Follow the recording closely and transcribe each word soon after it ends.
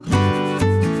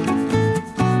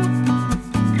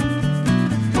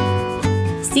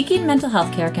Seeking mental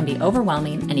health care can be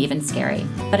overwhelming and even scary,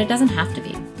 but it doesn't have to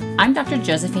be. I'm Dr.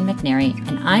 Josephine McNary,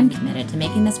 and I'm committed to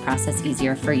making this process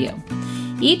easier for you.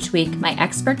 Each week, my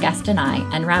expert guest and I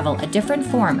unravel a different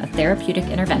form of therapeutic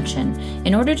intervention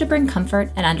in order to bring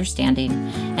comfort and understanding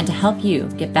and to help you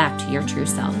get back to your true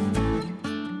self.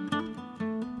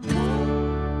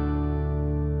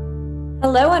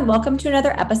 Hello, and welcome to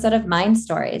another episode of Mind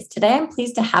Stories. Today, I'm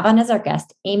pleased to have on as our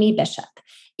guest, Amy Bishop.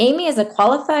 Amy is a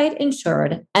qualified,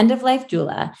 insured end-of-life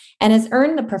doula and has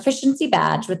earned the proficiency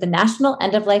badge with the National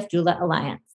End-of-Life Doula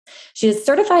Alliance. She is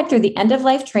certified through the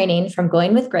end-of-life training from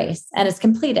Going with Grace and has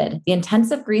completed the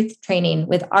intensive grief training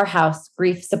with Our House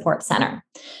Grief Support Center.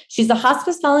 She's a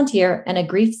hospice volunteer and a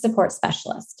grief support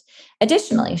specialist.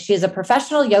 Additionally, she is a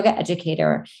professional yoga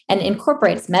educator and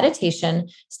incorporates meditation,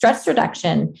 stress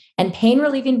reduction, and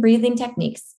pain-relieving breathing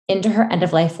techniques into her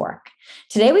end-of-life work.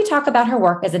 Today, we talk about her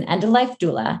work as an end-of-life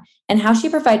doula and how she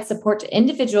provides support to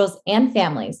individuals and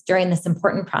families during this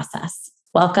important process.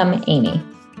 Welcome, Amy.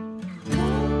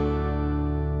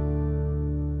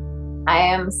 I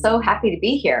am so happy to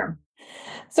be here.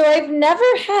 So I've never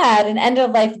had an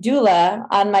end-of-life doula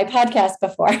on my podcast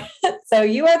before. So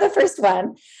you are the first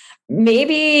one.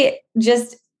 Maybe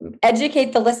just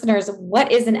educate the listeners.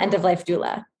 What is an end-of-life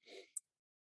doula?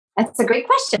 That's a great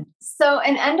question. So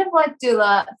an end-of-life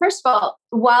doula, first of all,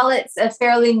 while it's a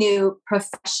fairly new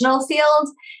professional field,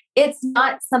 it's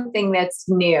not something that's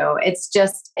new. It's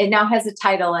just, it now has a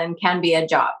title and can be a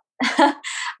job.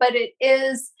 But it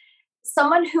is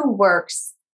someone who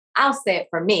works, I'll say it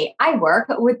for me, I work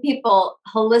with people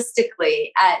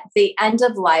holistically at the end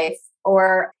of life,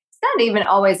 or it's not even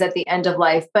always at the end of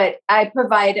life, but I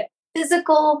provide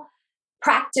physical,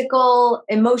 practical,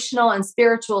 emotional, and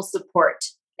spiritual support.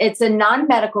 It's a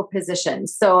non-medical position.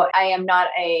 So I am not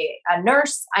a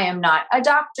nurse. I am not a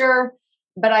doctor,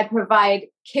 but I provide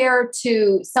care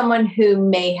to someone who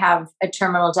may have a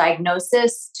terminal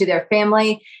diagnosis, to their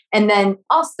family. And then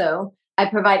also I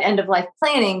provide end-of-life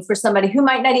planning for somebody who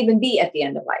might not even be at the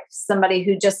end of life, somebody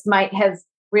who just might have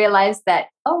realized that,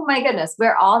 oh my goodness,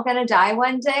 we're all going to die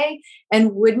one day.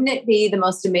 And wouldn't it be the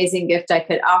most amazing gift I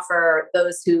could offer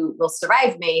those who will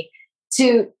survive me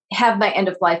to have my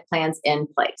end-of-life plans in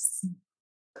place?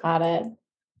 Got it.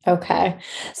 Okay.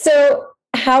 So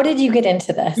how did you get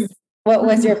into this? What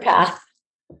was your path?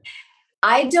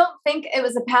 I don't think it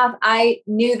was a path I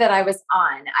knew that I was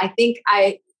on. I think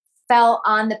I fell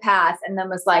on the path and then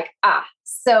was like,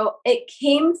 so it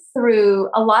came through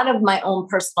a lot of my own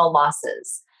personal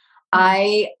losses.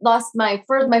 I lost my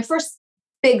first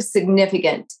big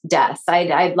significant death.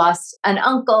 I'd lost an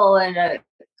uncle and a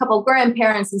couple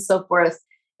grandparents and so forth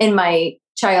in my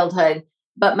childhood.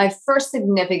 But my first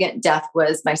significant death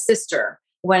was my sister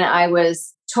when I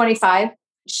was 25.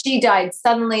 She died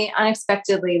suddenly,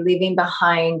 unexpectedly, leaving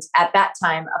behind at that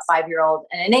time a 5-year-old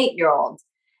and an 8-year-old.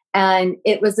 And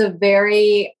it was an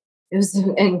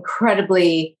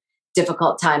incredibly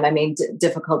difficult time. I mean,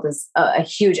 difficult is a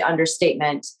huge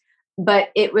understatement, but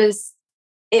it was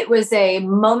a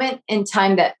moment in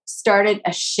time that started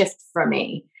a shift for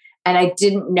me. And I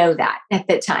didn't know that at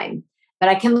the time, but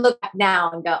I can look back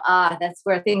now and go, that's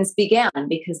where things began,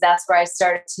 because that's where I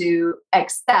started to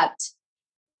accept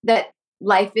that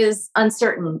life is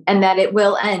uncertain and that it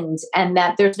will end and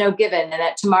that there's no given and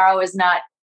that tomorrow is not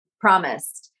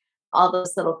promised. All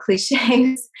those little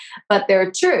cliches, but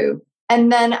they're true. And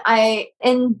then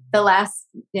in the last,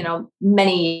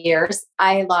 many years,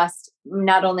 I lost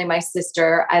not only my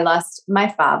sister, I lost my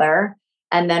father,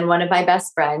 and then one of my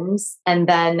best friends. And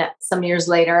then some years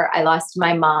later, I lost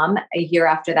my mom. A year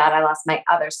after that, I lost my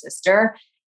other sister.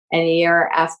 And a year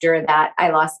after that, I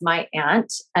lost my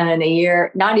aunt. And a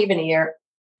year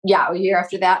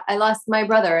after that, I lost my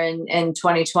brother in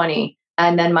 2020.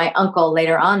 And then my uncle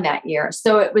later on that year.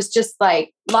 So it was just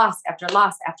like loss after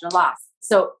loss after loss.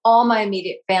 So all my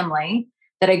immediate family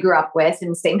that I grew up with in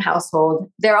the same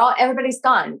household, everybody's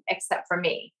gone except for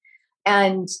me.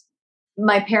 And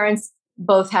my parents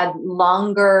both had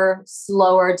longer,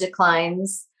 slower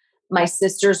declines. My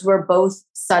sisters were both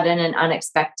sudden and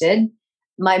unexpected.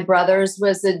 My brother's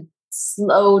was a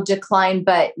slow decline,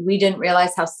 but we didn't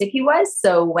realize how sick he was.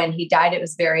 So when he died, it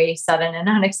was very sudden and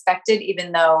unexpected,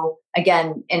 even though,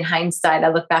 again, in hindsight, I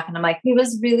look back and I'm like, he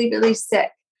was really, really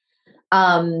sick.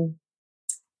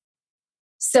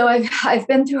 So I've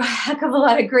been through a heck of a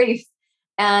lot of grief.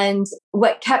 And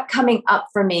what kept coming up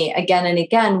for me again and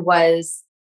again was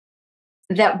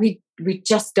that we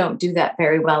just don't do that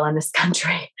very well in this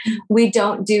country. We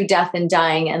don't do death and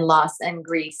dying and loss and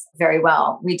grief very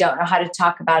well. We don't know how to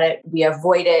talk about it. We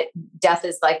avoid it. Death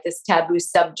is like this taboo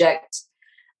subject.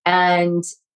 And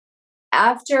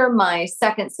after my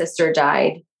second sister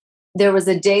died, there was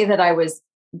a day that I was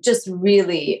just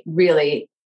really, really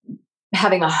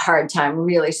having a hard time,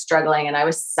 really struggling. And I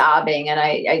was sobbing. And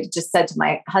I just said to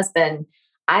my husband,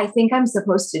 I think I'm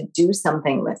supposed to do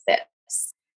something with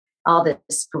this, all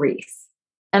this grief.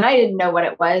 And I didn't know what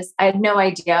it was. I had no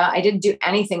idea. I didn't do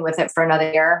anything with it for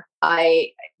another year.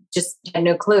 I just had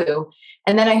no clue.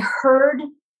 And then I heard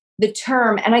the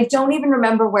term, and I don't even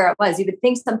remember where it was. You would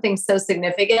think something so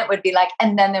significant would be like,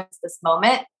 and then there was this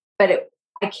moment, but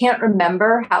I can't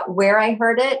remember where I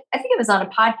heard it. I think it was on a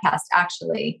podcast,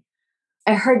 actually.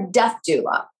 I heard death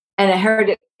doula, and I heard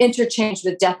it interchanged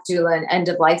with death doula and end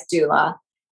of life doula.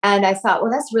 And I thought,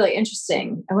 well, that's really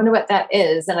interesting. I wonder what that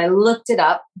is. And I looked it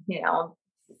up,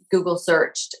 Google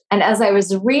searched. And as I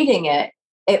was reading it,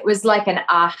 it was like an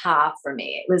aha for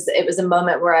me. It was a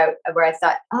moment where I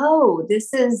thought, oh,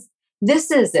 this is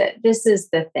it. This is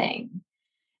the thing.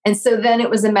 And so then it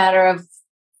was a matter of,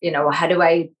 how do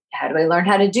I learn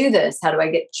how to do this? How do I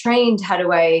get trained? How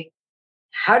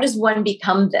does one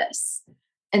become this?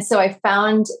 And so I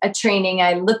found a training.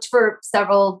 I looked for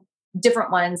several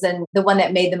different ones. And the one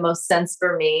that made the most sense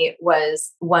for me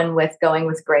was one with Going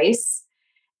with Grace.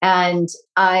 And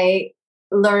I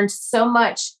learned so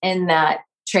much in that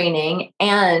training.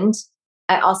 And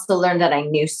I also learned that I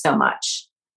knew so much,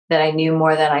 that I knew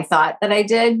more than I thought that I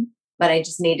did, but I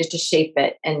just needed to shape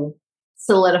it and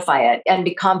solidify it and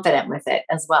be confident with it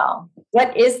as well.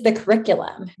 What is the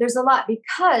curriculum? There's a lot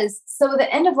so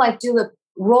the end of life doula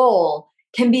role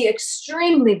can be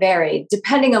extremely varied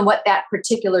depending on what that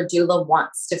particular doula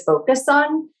wants to focus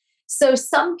on. So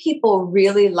some people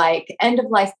really like end of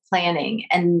life planning,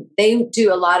 and they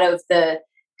do a lot of the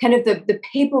kind of the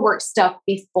paperwork stuff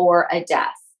before a death.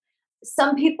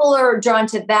 Some people are drawn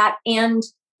to that, and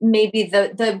maybe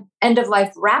the end of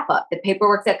life wrap up, the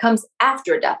paperwork that comes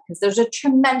after death, because there's a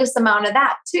tremendous amount of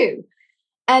that too.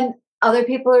 And other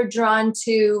people are drawn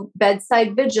to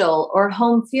bedside vigil or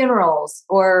home funerals,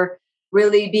 or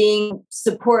really being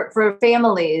support for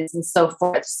families and so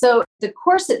forth. So the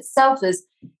course itself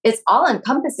it's all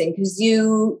encompassing, because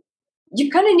you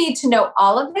kind of need to know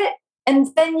all of it. And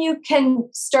then you can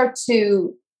start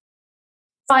to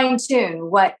fine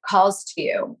tune what calls to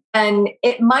you. And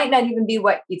it might not even be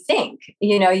what you think.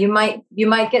 You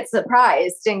might get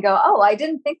surprised and go, oh, I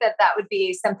didn't think that would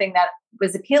be something that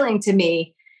was appealing to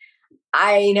me.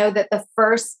 I know that the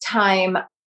first time,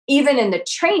 even in the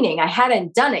training, I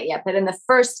hadn't done it yet, but in the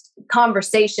first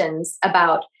conversations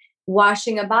about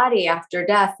washing a body after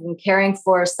death and caring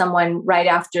for someone right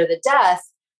after the death,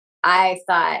 I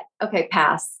thought, okay,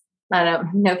 pass.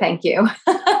 No, thank you.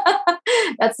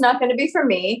 That's not going to be for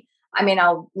me. I mean,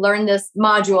 I'll learn this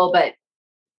module, but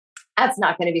that's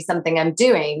not going to be something I'm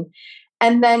doing.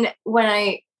 And then when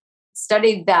I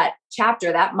studied that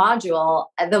chapter, that module,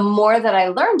 the more that I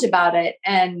learned about it,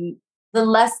 and the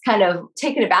less kind of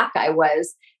taken aback I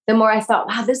was, the more I thought,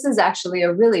 wow, this is actually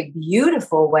a really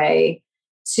beautiful way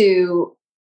to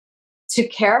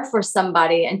care for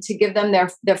somebody and to give them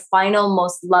their final,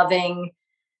 most loving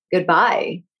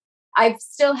goodbye. I've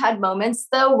still had moments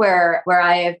though where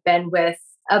I have been with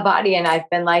a body and I've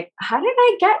been like, how did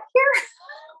I get here?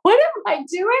 What am I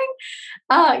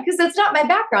doing? Because that's not my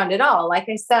background at all. Like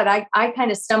I said, I kind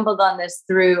of stumbled on this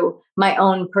through my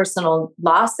own personal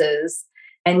losses,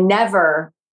 and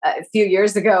never a few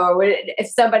years ago, or if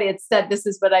somebody had said this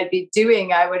is what I'd be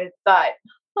doing, I would have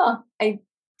thought, I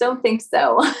don't think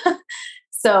so.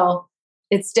 So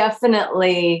it's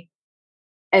definitely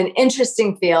an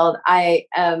interesting field. I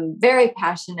am very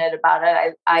passionate about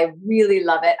it. I really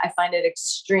love it. I find it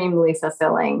extremely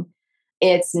fulfilling.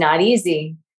 It's not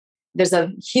easy. There's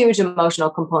a huge emotional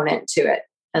component to it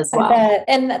as well.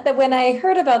 And when I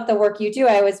heard about the work you do,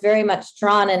 I was very much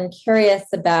drawn and curious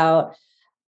about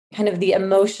kind of the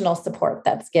emotional support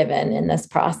that's given in this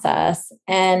process.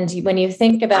 And when you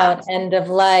think about end of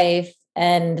life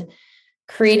and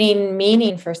creating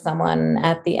meaning for someone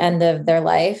at the end of their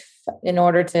life in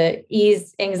order to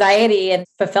ease anxiety and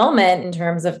fulfillment in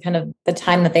terms of kind of the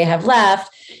time that they have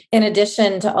left, in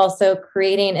addition to also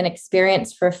creating an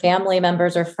experience for family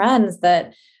members or friends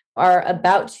that are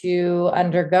about to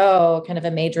undergo kind of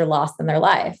a major loss in their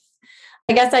life.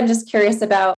 I guess I'm just curious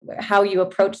about how you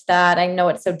approach that. I know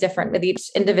it's so different with each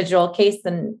individual case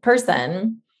and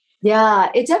person. Yeah,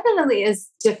 it definitely is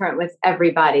different with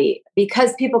everybody,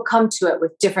 because people come to it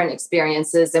with different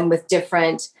experiences and with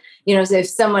different, so if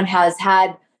someone has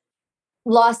had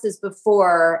losses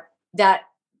before, that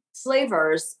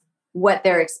flavors what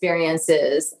their experience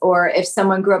is. Or if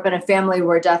someone grew up in a family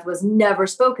where death was never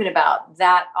spoken about,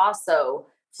 that also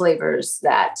flavors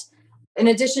that. in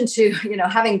addition to,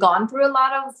 having gone through a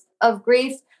lot of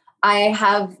grief, I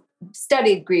have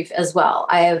studied grief as well.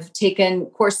 I have taken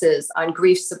courses on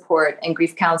grief support and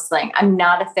grief counseling. I'm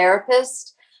not a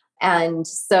therapist. And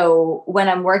so when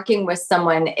I'm working with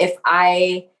someone, if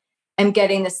I am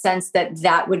getting the sense that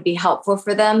that would be helpful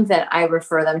for them, then I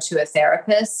refer them to a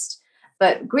therapist.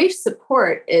 But grief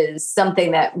support is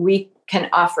something that we can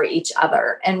offer each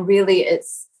other. And really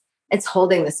it's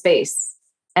holding the space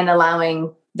and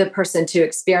allowing the person to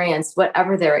experience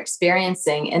whatever they're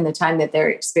experiencing in the time that they're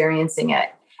experiencing it,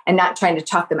 and not trying to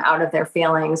talk them out of their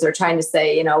feelings or trying to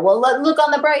say, well, look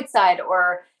on the bright side,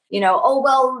 or, oh,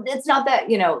 well, it's not that,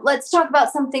 let's talk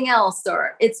about something else.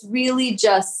 Or it's really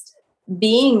just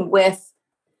being with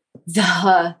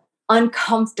the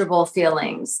uncomfortable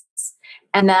feelings.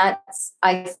 And that's,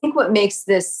 I think, what makes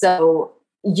this so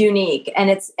unique.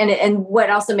 And and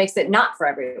what also makes it not for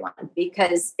everyone,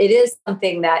 because it is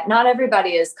something that not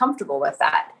everybody is comfortable with.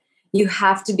 That you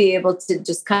have to be able to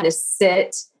just kind of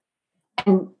sit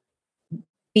and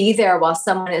be there while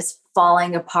someone is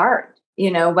falling apart,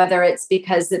 whether it's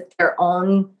because their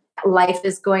own life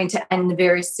is going to end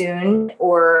very soon,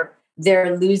 or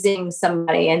they're losing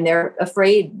somebody and they're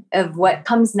afraid of what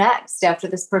comes next after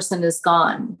this person is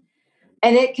gone.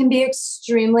 And it can be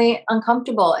extremely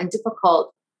uncomfortable and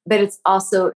difficult, but it's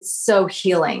also so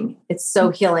healing. It's so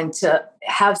healing to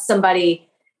have somebody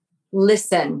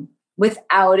listen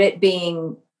without it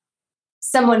being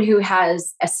someone who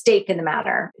has a stake in the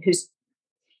matter, who's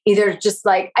either just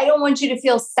like, I don't want you to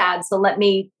feel sad, so let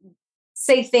me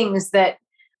say things that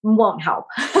won't help.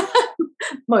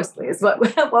 Mostly is what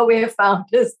we have found,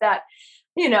 is that,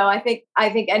 I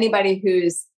think anybody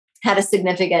who's had a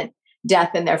significant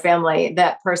death in their family,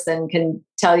 that person can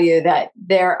tell you that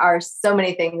there are so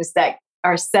many things that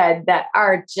are said that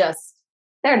are just,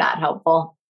 they're not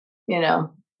helpful,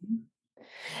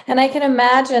 And I can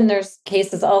imagine there's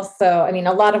cases also,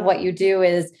 a lot of what you do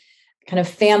is kind of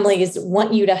families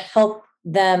want you to help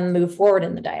them move forward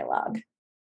in the dialogue.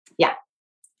 Yeah.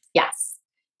 Yes,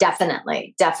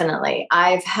 definitely. Definitely.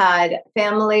 I've had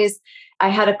families. I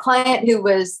had a client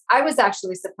I was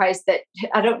actually surprised that,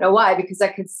 I don't know why, because I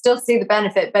could still see the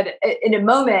benefit, but in a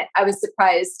moment I was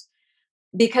surprised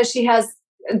because she has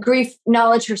grief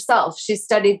knowledge herself. She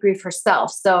studied grief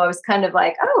herself. So I was kind of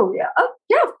like, oh yeah,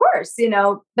 of course,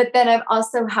 but then I've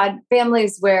also had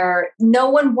families where no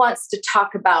one wants to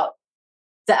talk about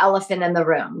the elephant in the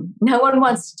room. No one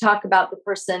wants to talk about the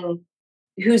person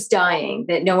who's dying,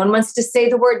 that no one wants to say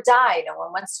the word die. No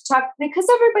one wants to talk, because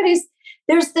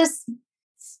there's this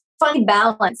funny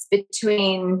balance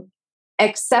between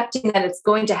accepting that it's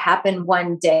going to happen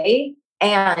one day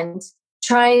and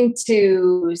trying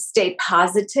to stay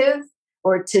positive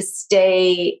or to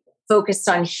stay focused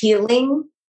on healing,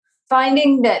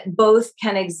 finding that both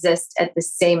can exist at the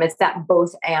same, it's that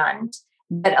both and.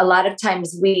 But a lot of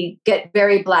times we get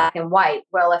very black and white.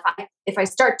 Well, if I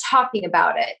start talking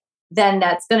about it, then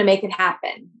that's going to make it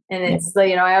happen. And it's,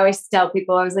 I always tell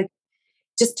people, I was like,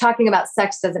 just talking about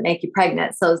sex doesn't make you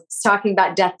pregnant. So talking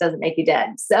about death doesn't make you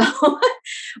dead. So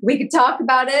we could talk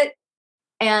about it.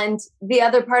 And the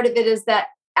other part of it is that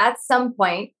at some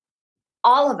point,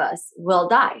 all of us will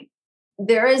die.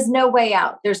 There is no way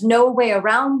out. There's no way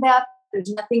around that.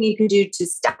 There's nothing you can do to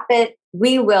stop it.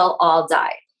 We will all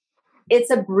die.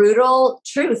 It's a brutal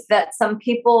truth that some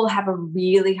people have a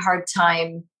really hard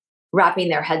time wrapping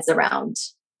their heads around.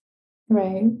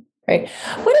 Right.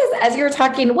 As you were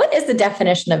talking, what is the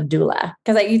definition of doula?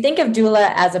 Because you think of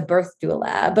doula as a birth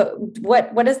doula, but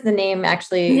what is the name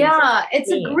actually? Yeah,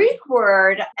 it's a Greek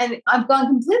word, and I've gone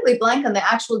completely blank on the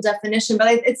actual definition, but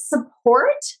it's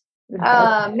support.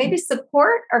 Maybe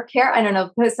support or care. I don't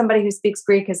know. Because somebody who speaks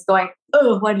Greek is going,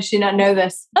 oh, why does she not know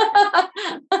this?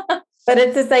 But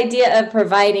it's this idea of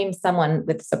providing someone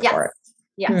with support.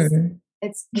 Yes.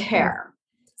 It's care.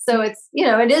 So it's,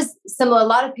 it is similar. A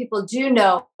lot of people do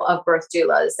know of birth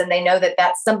doulas, and they know that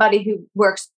that's somebody who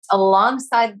works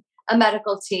alongside a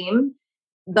medical team,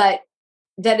 but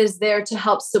that is there to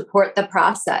help support the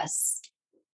process.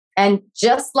 And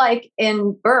just like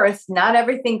in birth, not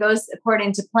everything goes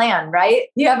according to plan, right?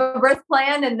 You have a birth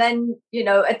plan, and then,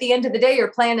 at the end of the day,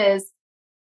 your plan is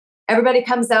everybody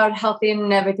comes out healthy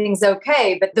and everything's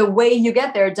okay. But the way you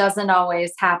get there doesn't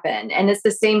always happen. And it's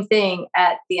the same thing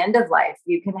at the end of life.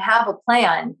 You can have a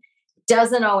plan,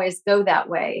 doesn't always go that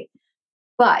way,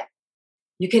 but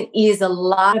you can ease a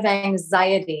lot of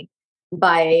anxiety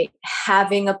by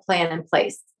having a plan in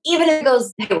place, even if it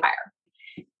goes haywire.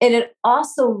 And it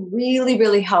also really,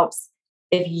 really helps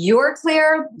if you're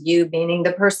clear, you meaning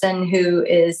the person who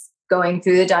is going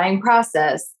through the dying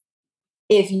process,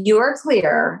 if you're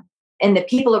clear and the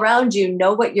people around you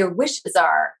know what your wishes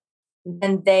are,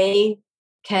 then they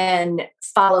can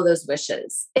follow those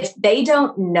wishes. If they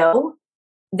don't know,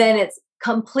 then it's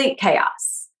complete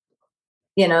chaos.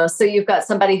 So you've got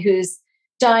somebody who's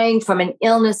dying from an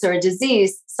illness or a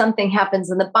disease, something happens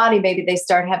in the body, maybe they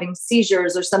start having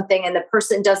seizures or something, and the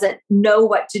person doesn't know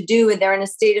what to do, and they're in a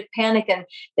state of panic, and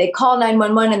they call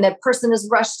 911, and the person is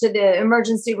rushed to the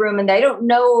emergency room, and they don't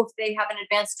know if they have an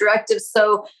advance directive.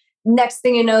 So next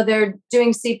thing you know, they're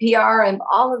doing CPR and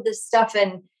all of this stuff.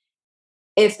 And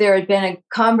if there had been a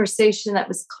conversation that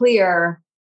was clear,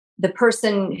 the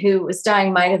person who was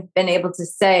dying might have been able to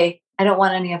say, I don't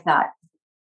want any of that.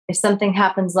 If something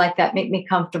happens like that, make me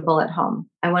comfortable at home.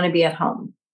 I want to be at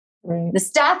home. Right. The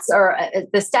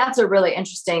stats are really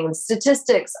interesting. The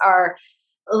statistics are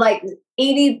like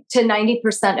 80 to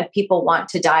 90% of people want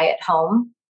to die at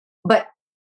home, but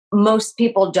most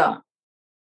people don't.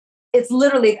 It's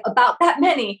literally about that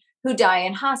many who die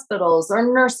in hospitals or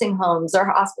nursing homes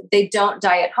or they don't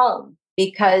die at home,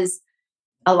 because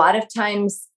a lot of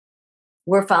times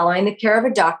we're following the care of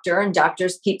a doctor, and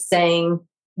doctors keep saying,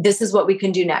 this is what we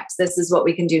can do next. This is what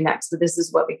we can do next. This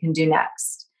is what we can do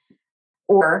next.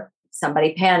 Or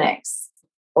somebody panics,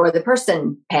 or the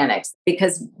person panics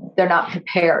because they're not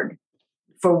prepared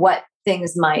for what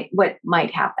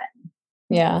might happen.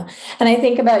 Yeah. And I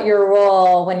think about your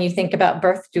role when you think about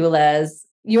birth doulas.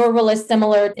 Your role is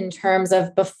similar in terms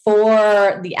of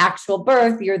before the actual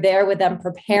birth, you're there with them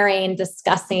preparing,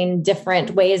 discussing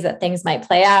different ways that things might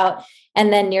play out.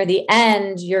 And then near the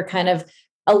end, you're kind of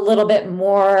a little bit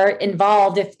more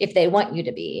involved if they want you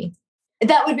to be.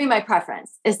 That would be my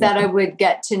preference, is that I would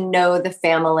get to know the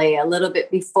family a little bit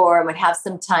before and would have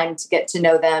some time to get to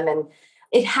know them. And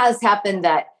it has happened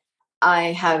that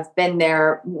I have been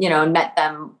there, and met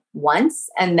them once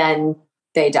and then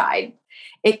they died.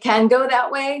 It can go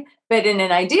that way, but in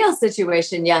an ideal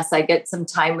situation, yes, I get some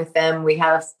time with them. We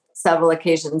have several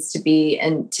occasions to be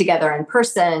together in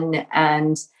person,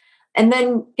 and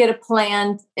then get a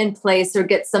plan in place or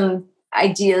get some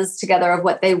ideas together of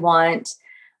what they want.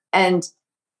 And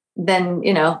then,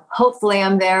 hopefully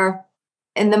I'm there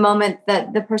in the moment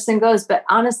that the person goes. But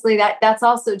honestly, that's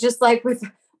also just like with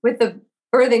the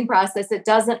birthing process, it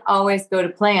doesn't always go to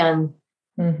plan.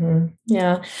 Mm-hmm.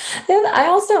 Yeah. I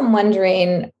also am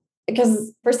wondering,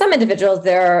 because for some individuals,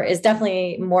 there is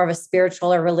definitely more of a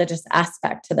spiritual or religious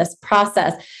aspect to this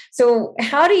process. So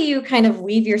how do you kind of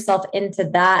weave yourself into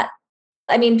that?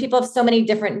 I mean, people have so many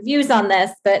different views on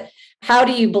this, but how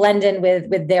do you blend in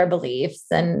with their beliefs?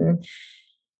 And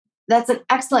that's an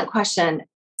excellent question.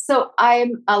 So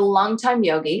I'm a longtime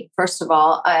yogi. First of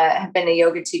all, I have been a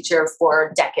yoga teacher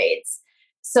for decades.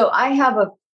 So I have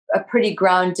a pretty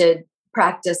grounded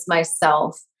practice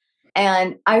myself.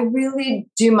 And I really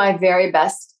do my very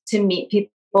best to meet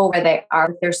people where they are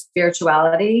with their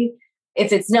spirituality.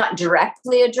 If it's not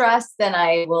directly addressed, then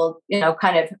I will,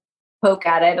 kind of poke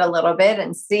at it a little bit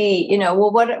and see,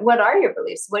 what are your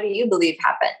beliefs? What do you believe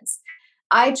happens?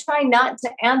 I try not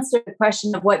to answer the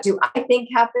question of what do I think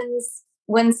happens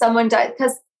when someone dies,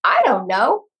 because I don't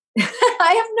know.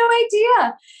 I have no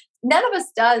idea. None of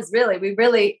us does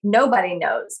really. Nobody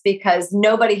knows, because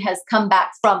nobody has come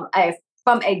back from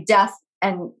a death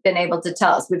and been able to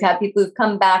tell us. We've had people who've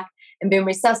come back and been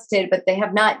resuscitated, but they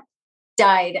have not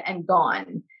died and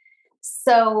gone.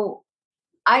 So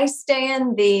I stay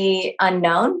in the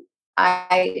unknown.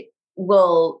 I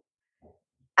will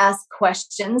ask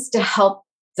questions to help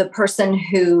the person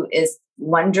who is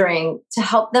wondering, to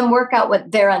help them work out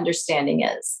what their understanding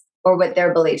is or what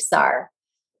their beliefs are.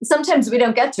 Sometimes we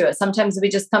don't get to it. Sometimes we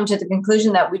just come to the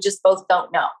conclusion that we just both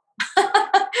don't know.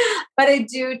 But I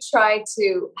do try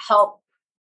to help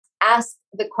ask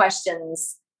the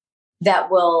questions that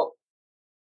will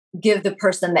give the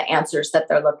person the answers that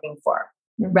they're looking for,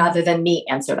 rather than me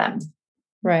answer them.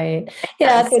 Right.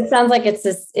 Yeah. So it sounds like it's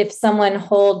this, if someone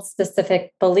holds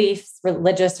specific beliefs,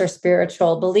 religious or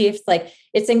spiritual beliefs, like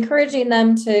it's encouraging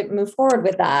them to move forward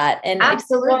with that and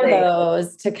explore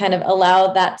those to kind of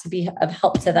allow that to be of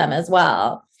help to them as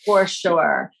well. For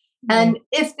sure. And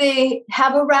if they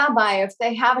have a rabbi, if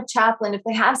they have a chaplain, if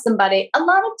they have somebody, a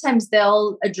lot of times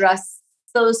they'll address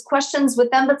those questions with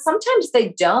them, but sometimes they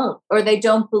don't, or they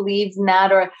don't believe in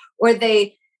that, or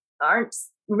they aren't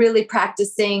really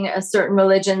practicing a certain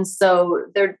religion. So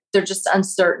they're just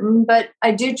uncertain. But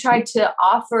I do try to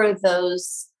offer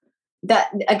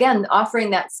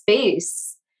offering that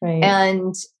space. Right.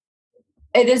 And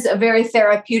it is a very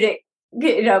therapeutic,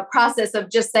 process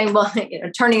of just saying, well,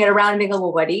 turning it around and being,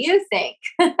 well, what do you think?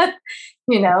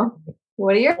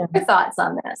 What are your thoughts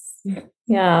on this?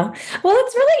 Yeah. Well,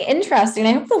 it's really interesting.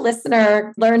 I hope the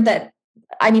listener learned that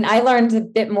I learned a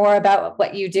bit more about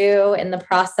what you do in the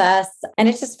process, and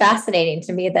it's just fascinating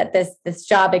to me that this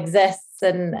job exists.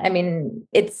 And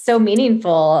it's so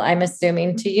meaningful, I'm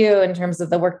assuming, to you in terms of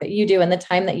the work that you do and the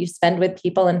time that you spend with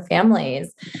people and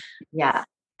families. Yeah.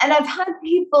 And I've had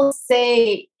people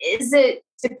say, is it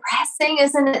depressing?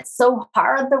 Isn't it so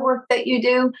hard, the work that you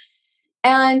do?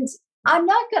 And I'm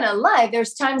not going to lie.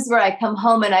 There's times where I come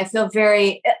home and I feel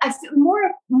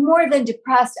more than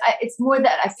depressed. It's more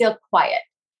that I feel quiet.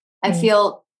 I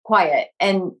feel quiet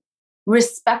and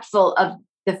respectful of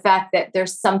the fact that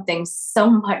there's something so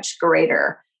much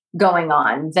greater going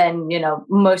on than,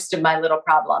 most of my little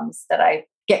problems that I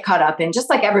get caught up in, just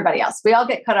like everybody else. We all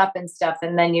get caught up in stuff.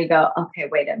 And then you go, okay,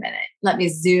 wait a minute. Let me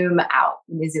zoom out.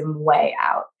 Let me zoom way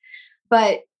out.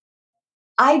 But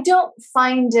I don't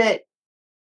find it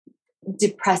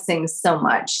depressing so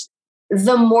much.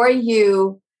 The more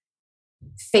you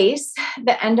face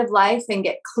the end of life and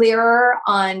get clearer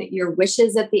on your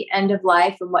wishes at the end of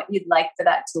life and what you'd like for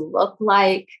that to look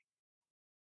like,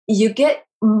 you get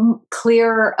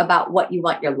clearer about what you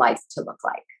want your life to look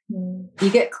like. You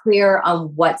get clear on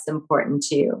what's important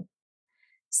to you.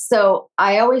 So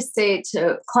I always say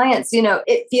to clients,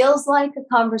 it feels like a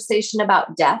conversation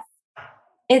about death.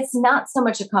 It's not so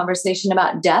much a conversation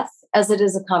about death as it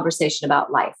is a conversation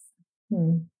about life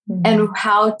and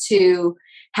how to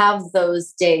have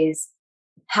those days,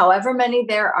 however many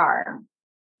there are,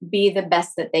 be the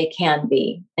best that they can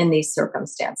be in these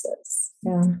circumstances.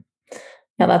 Yeah.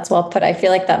 Yeah, that's well put. I feel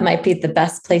like that might be the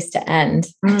best place to end.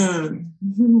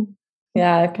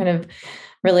 Yeah, kind of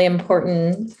really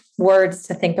important words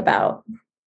to think about.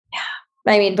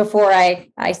 Yeah. Before I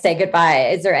say goodbye,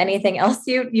 is there anything else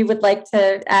you would like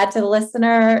to add to the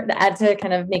listener, add to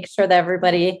kind of make sure that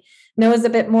everybody knows a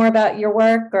bit more about your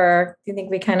work, or do you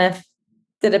think we kind of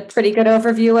did a pretty good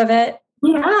overview of it?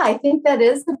 Yeah, I think that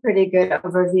is a pretty good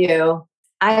overview.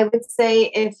 I would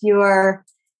say if you're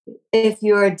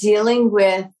dealing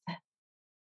with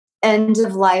end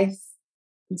of life,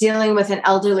 dealing with an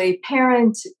elderly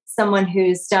parent, someone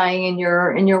who's dying in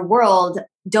your world,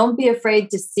 don't be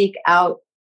afraid to seek out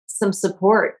some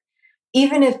support.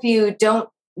 Even if you don't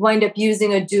wind up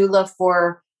using a doula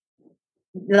for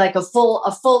like a full,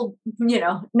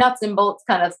 nuts and bolts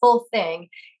kind of full thing,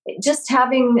 just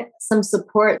having some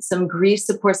support, some grief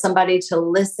support, somebody to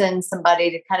listen,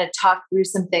 somebody to kind of talk through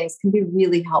some things can be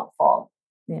really helpful.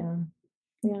 Yeah.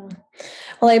 Yeah.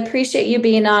 Well, I appreciate you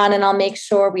being on, and I'll make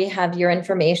sure we have your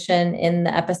information in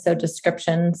the episode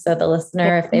description. So the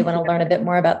listener, if they want to learn a bit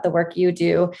more about the work you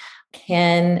do,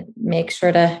 can make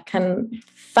sure to come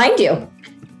find you.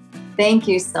 Thank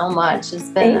you so much. It's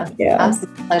been an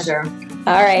absolute pleasure.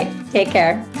 All right. Take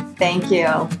care. Thank you.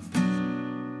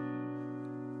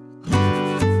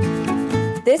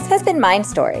 This has been Mind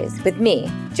Stories with me,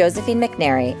 Josephine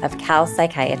McNary of Cal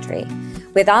Psychiatry.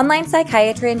 With online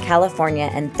psychiatry in California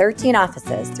and 13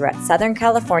 offices throughout Southern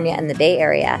California and the Bay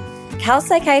Area, Cal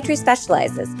Psychiatry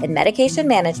specializes in medication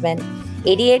management,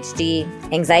 ADHD,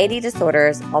 anxiety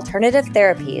disorders, alternative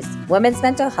therapies, women's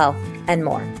mental health, and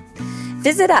more.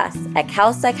 Visit us at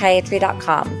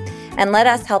calpsychiatry.com and let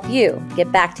us help you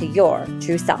get back to your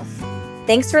true self.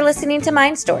 Thanks for listening to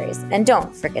Mind Stories, and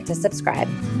don't forget to subscribe.